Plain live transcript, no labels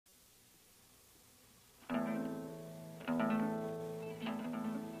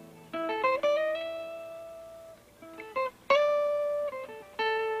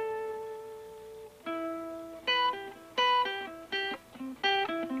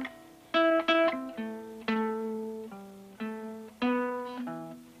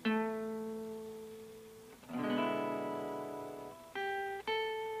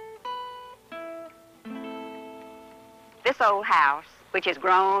old house, which has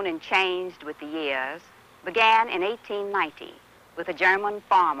grown and changed with the years, began in 1890 with a German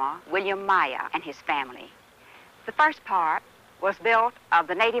farmer, William Meyer, and his family. The first part was built of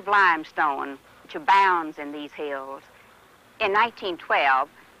the native limestone which abounds in these hills. In 1912,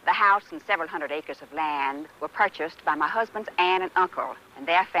 the house and several hundred acres of land were purchased by my husband's aunt and uncle, and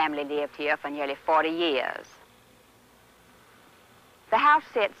their family lived here for nearly 40 years. The house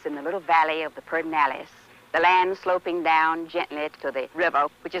sits in the little valley of the Pedernales, the land sloping down gently to the river,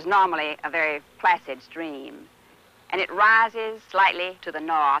 which is normally a very placid stream. And it rises slightly to the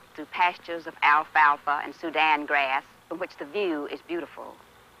north through pastures of alfalfa and Sudan grass, from which the view is beautiful.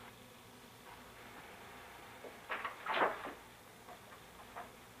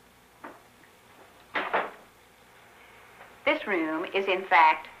 This room is, in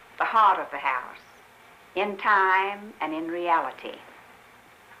fact, the heart of the house, in time and in reality.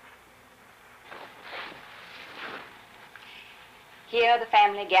 Here the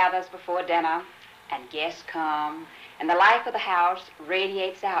family gathers before dinner, and guests come, and the life of the house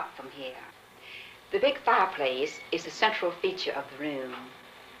radiates out from here. The big fireplace is the central feature of the room.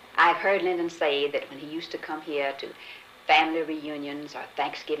 I've heard Lyndon say that when he used to come here to family reunions or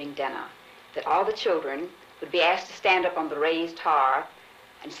Thanksgiving dinner, that all the children would be asked to stand up on the raised hearth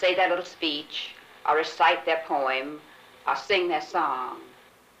and say their little speech, or recite their poem, or sing their song.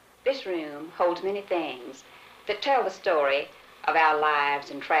 This room holds many things that tell the story of our lives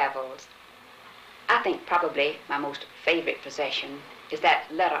and travels. I think probably my most favorite possession is that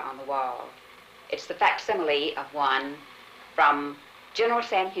letter on the wall. It's the facsimile of one from General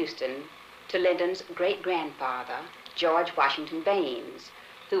Sam Houston to Lyndon's great-grandfather, George Washington Baines,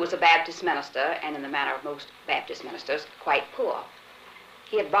 who was a Baptist minister, and in the manner of most Baptist ministers, quite poor.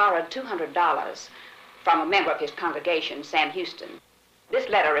 He had borrowed $200 from a member of his congregation, Sam Houston. This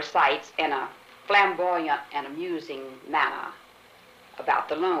letter recites in a flamboyant and amusing manner about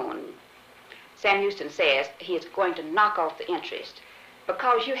the loan. Sam Houston says he is going to knock off the interest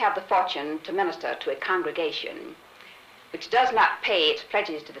because you have the fortune to minister to a congregation which does not pay its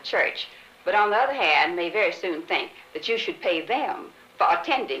pledges to the church, but on the other hand may very soon think that you should pay them for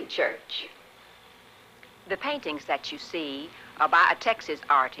attending church. The paintings that you see are by a Texas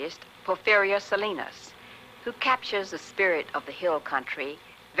artist, Porfirio Salinas, who captures the spirit of the hill country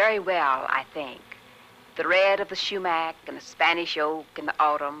very well, I think. The red of the sumac and the Spanish oak in the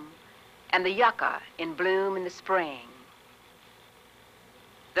autumn, and the yucca in bloom in the spring.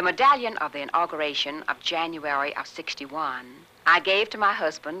 The medallion of the inauguration of January of '61 I gave to my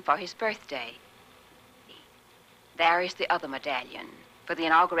husband for his birthday. There is the other medallion for the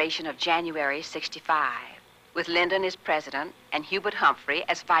inauguration of January '65, with Lyndon as president and Hubert Humphrey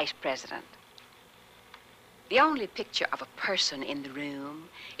as vice president. The only picture of a person in the room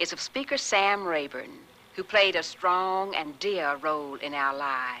is of Speaker Sam Rayburn, who played a strong and dear role in our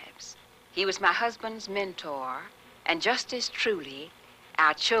lives. He was my husband's mentor, and just as truly,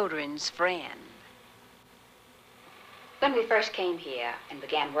 our children's friend. When we first came here and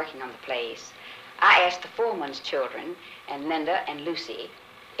began working on the place, I asked the foreman's children, and Linda and Lucy,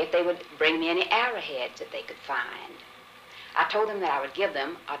 if they would bring me any arrowheads that they could find. I told them that I would give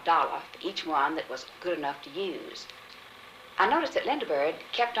them $1 for each one that was good enough to use. I noticed that Linda Bird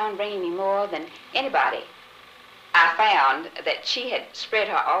kept on bringing me more than anybody. I found that she had spread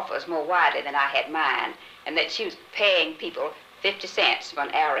her offers more widely than I had mine, and that she was paying people 50 cents for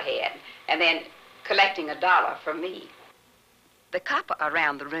an arrowhead and then collecting $1 from me. The copper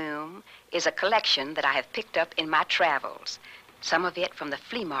around the room is a collection that I have picked up in my travels, some of it from the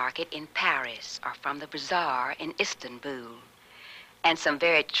flea market in Paris or from the bazaar in Istanbul, and some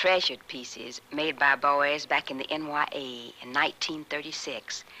very treasured pieces made by boys back in the NYA in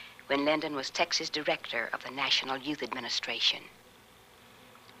 1936 when Lyndon was Texas director of the National Youth Administration.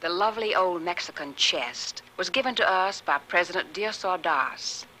 The lovely old Mexican chest was given to us by President Diaz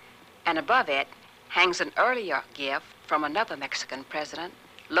Ordaz, and above it hangs an earlier gift from another Mexican president,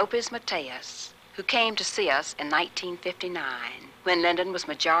 Lopez Mateos, who came to see us in 1959 when Lyndon was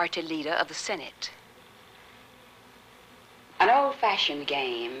majority leader of the Senate. An old-fashioned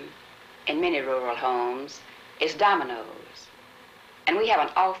game in many rural homes is dominoes, and we have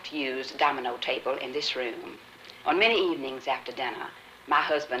an oft-used domino table in this room. On many evenings after dinner, my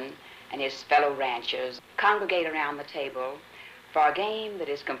husband and his fellow ranchers congregate around the table for a game that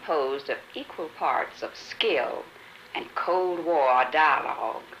is composed of equal parts of skill and Cold War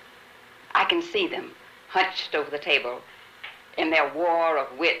dialogue. I can see them hunched over the table in their war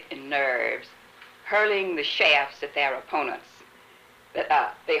of wit and nerves, hurling the shafts at their opponents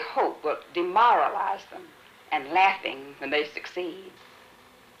that they hope will demoralize them, and laughing when they succeed.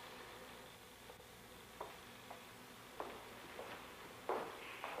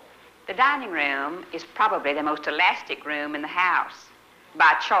 The dining room is probably the most elastic room in the house,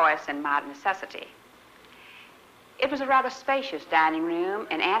 by choice and by necessity. It was a rather spacious dining room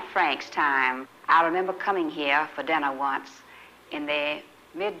in Aunt Frank's time. I remember coming here for dinner once in the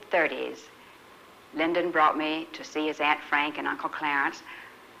mid-30s. Lyndon brought me to see his Aunt Frank and Uncle Clarence,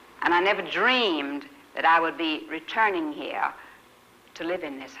 and I never dreamed that I would be returning here to live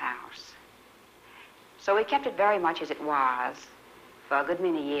in this house. So we kept it very much as it was for a good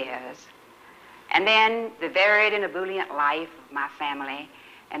many years. And then the varied and ebullient life of my family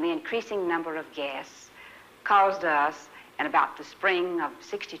and the increasing number of guests caused us, in about the spring of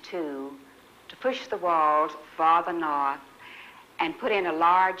 '62, to push the walls farther north and put in a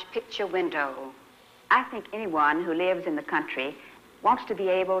large picture window. I think anyone who lives in the country wants to be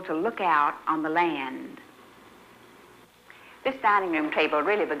able to look out on the land. This dining room table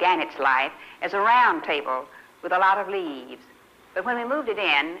really began its life as a round table with a lot of leaves. But when we moved it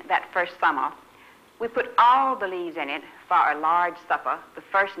in that first summer, we put all the leaves in it for a large supper the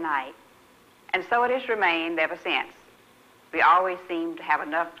first night. And so it has remained ever since. We always seem to have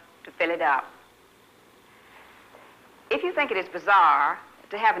enough to fill it up. If you think it is bizarre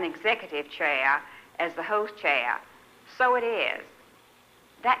to have an executive chair as the host chair, so it is.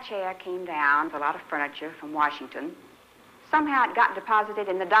 That chair came down with a lot of furniture from Washington. Somehow it got deposited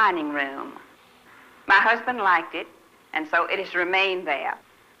in the dining room. My husband liked it, and so it has remained there.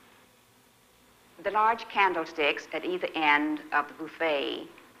 The large candlesticks at either end of the buffet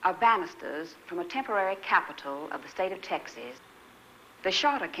are banisters from a temporary capital of the state of Texas. The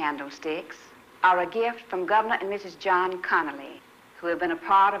shorter candlesticks are a gift from Governor and Mrs. John Connolly, who have been a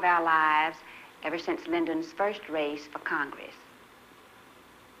part of our lives ever since Lyndon's first race for Congress.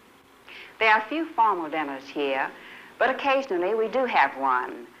 There are few formal dinners here, but occasionally we do have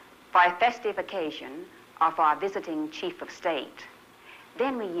one for a festive occasion or for a visiting chief of state.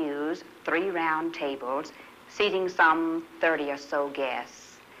 Then we use 3 round tables, seating some 30 or so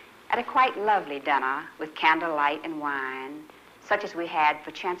guests, at a quite lovely dinner with candlelight and wine, such as we had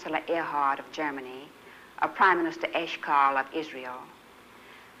for Chancellor Erhard of Germany or Prime Minister Eshkol of Israel.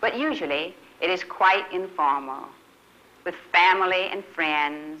 But usually it is quite informal, with family and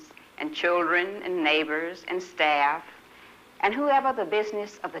friends and children and neighbors and staff and whoever the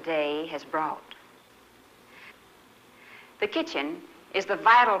business of the day has brought. The kitchen is the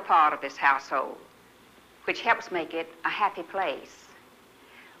vital part of this household, which helps make it a happy place.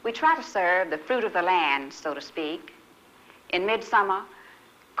 We try to serve the fruit of the land, so to speak. In midsummer,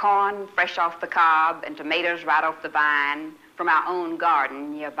 corn fresh off the cob and tomatoes right off the vine from our own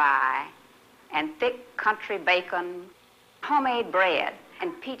garden nearby, and thick country bacon, homemade bread,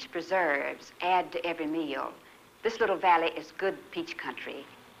 and peach preserves add to every meal. This little valley is good peach country.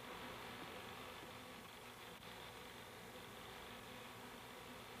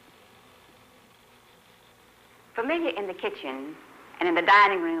 Familiar in the kitchen and in the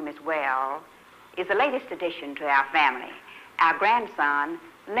dining room as well is the latest addition to our family, our grandson,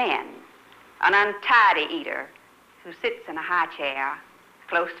 Lynn, an untidy eater who sits in a high chair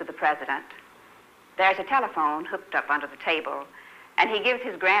close to the president. There's a telephone hooked up under the table, and he gives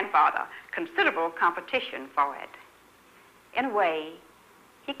his grandfather considerable competition for it. In a way,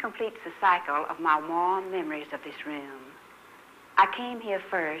 he completes the cycle of my warm memories of this room. I came here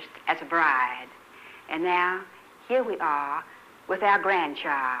first as a bride, and now here we are with our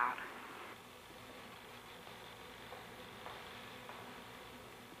grandchild.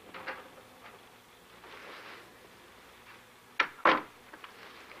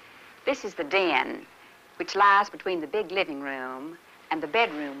 This is the den, which lies between the big living room and the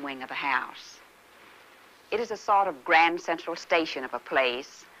bedroom wing of the house. It is a sort of grand central station of a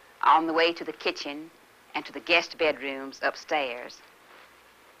place on the way to the kitchen and to the guest bedrooms upstairs.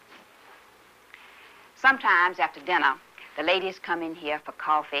 Sometimes after dinner, the ladies come in here for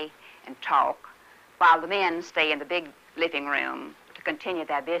coffee and talk, while the men stay in the big living room to continue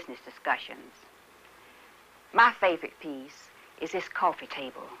their business discussions. My favorite piece is this coffee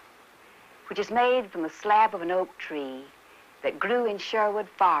table, which is made from the slab of an oak tree that grew in Sherwood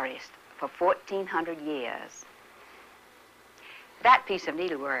Forest for 1,400 years. That piece of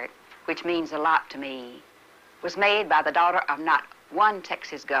needlework, which means a lot to me, was made by the daughter of not one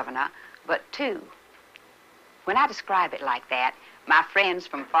Texas governor, but 2. When I describe it like that, my friends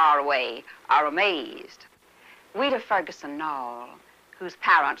from far away are amazed. Wheeler Ferguson Knoll, whose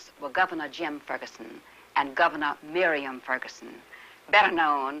parents were Governor Jim Ferguson and Governor Miriam Ferguson, better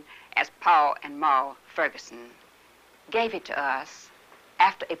known as Paul and Ma Ferguson, gave it to us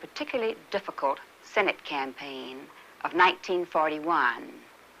after a particularly difficult Senate campaign of 1941.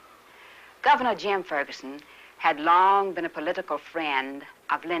 Governor Jim Ferguson had long been a political friend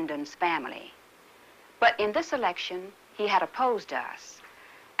of Lyndon's family. But in this election, he had opposed us,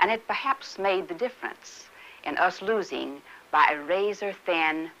 and it perhaps made the difference in us losing by a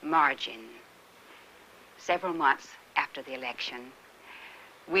razor-thin margin. Several months after the election,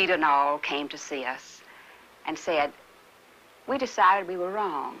 Weed and all came to see us and said, "We decided we were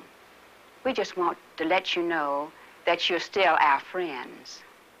wrong. We just want to let you know that you're still our friends."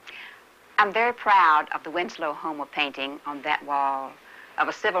 I'm very proud of the Winslow Homer painting on that wall of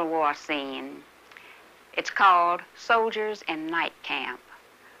a Civil War scene. It's called Soldiers in Night Camp,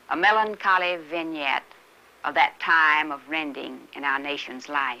 a melancholy vignette of that time of rending in our nation's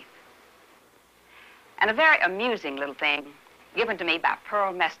life. And a very amusing little thing given to me by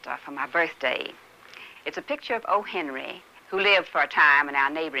Pearl Mester for my birthday. It's a picture of O. Henry, who lived for a time in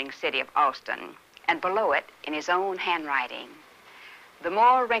our neighboring city of Austin, and below it, in his own handwriting, "The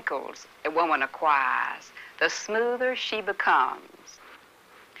more wrinkles a woman acquires, the smoother she becomes."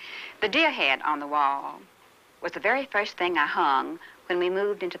 The deer head on the wall was the very first thing I hung when we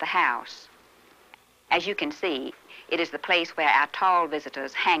moved into the house. As you can see, it is the place where our tall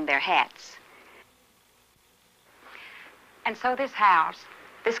visitors hang their hats. And so this house,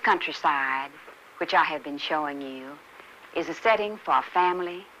 this countryside, which I have been showing you, is a setting for a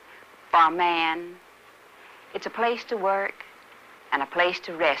family, for a man. It's a place to work and a place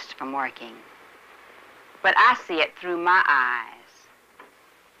to rest from working. But I see it through my eyes.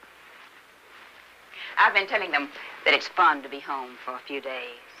 I've been telling them that it's fun to be home for a few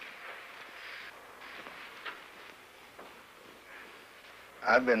days.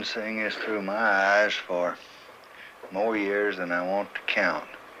 I've been seeing this through my eyes for more years than I want to count.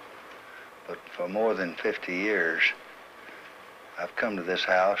 But for more than 50 years, I've come to this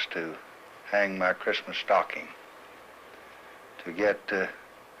house to hang my Christmas stocking, to get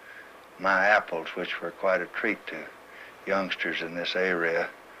my apples, which were quite a treat to youngsters in this area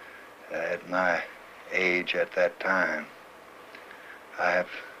at my age at that time. I have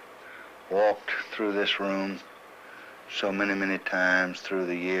walked through this room so many times through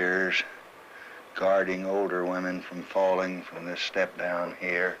the years, guarding older women from falling from this step down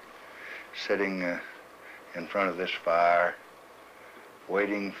here, sitting in front of this fire,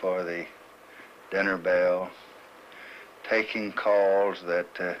 waiting for the dinner bell, taking calls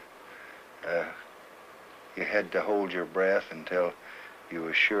that you had to hold your breath until you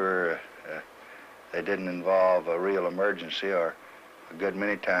were sure they didn't involve a real emergency, or a good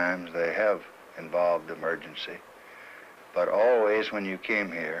many times they have involved emergency. But always when you came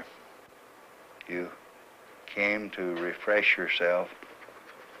here, you came to refresh yourself,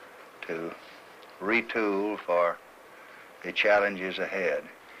 to retool for the challenges ahead.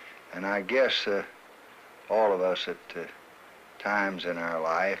 And I guess all of us at times in our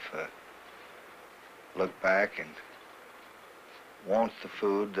life look back and want the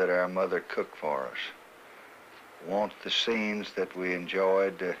food that our mother cooked for us, want the scenes that we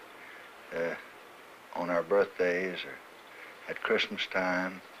enjoyed on our birthdays or at Christmas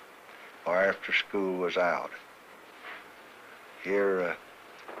time or after school was out. Here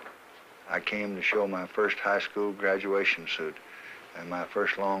I came to show my first high school graduation suit and my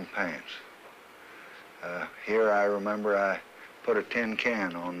first long pants. Here I remember I put a tin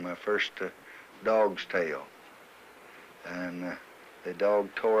can on my first dog's tail, and the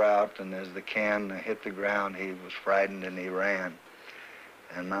dog tore out, and as the can hit the ground, he was frightened and he ran.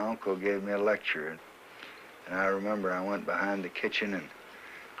 And my uncle gave me a lecture, and I remember I went behind the kitchen and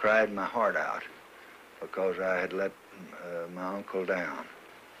cried my heart out because I had let my uncle down.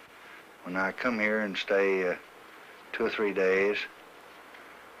 When I come here and stay 2 or 3 days,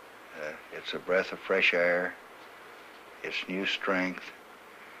 it's a breath of fresh air, it's new strength.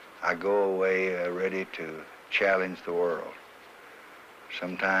 I go away ready to challenge the world.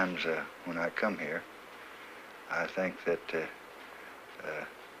 Sometimes when I come here, I think that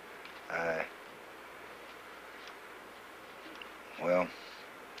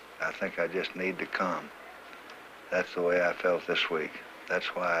I think I just need to come. That's the way I felt this week. That's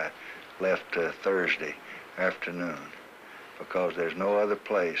why I left Thursday afternoon, because there's no other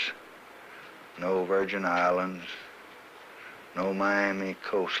place, no Virgin Islands, no Miami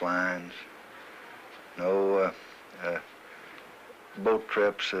coastlines, no boat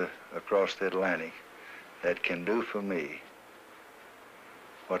trips across the Atlantic that can do for me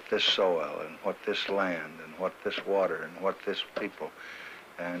what this soil and what this land and what this water and what this people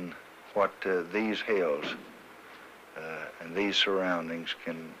and what these hills and these surroundings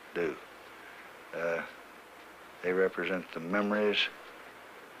can do. They represent the memories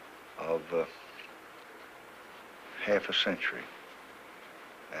of half a century,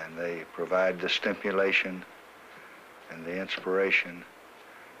 and they provide the stimulation and the inspiration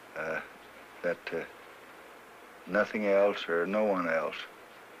that nothing else or no one else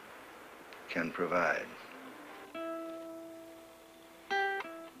can provide.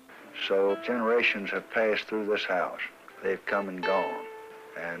 So generations have passed through this house. They've come and gone,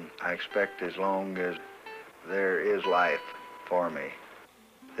 and I expect as long as there is life for me,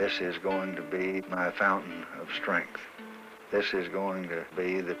 this is going to be my fountain of strength. This is going to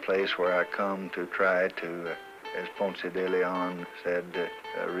be the place where I come to try to, as Ponce de Leon said,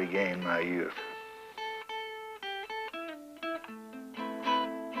 regain my youth.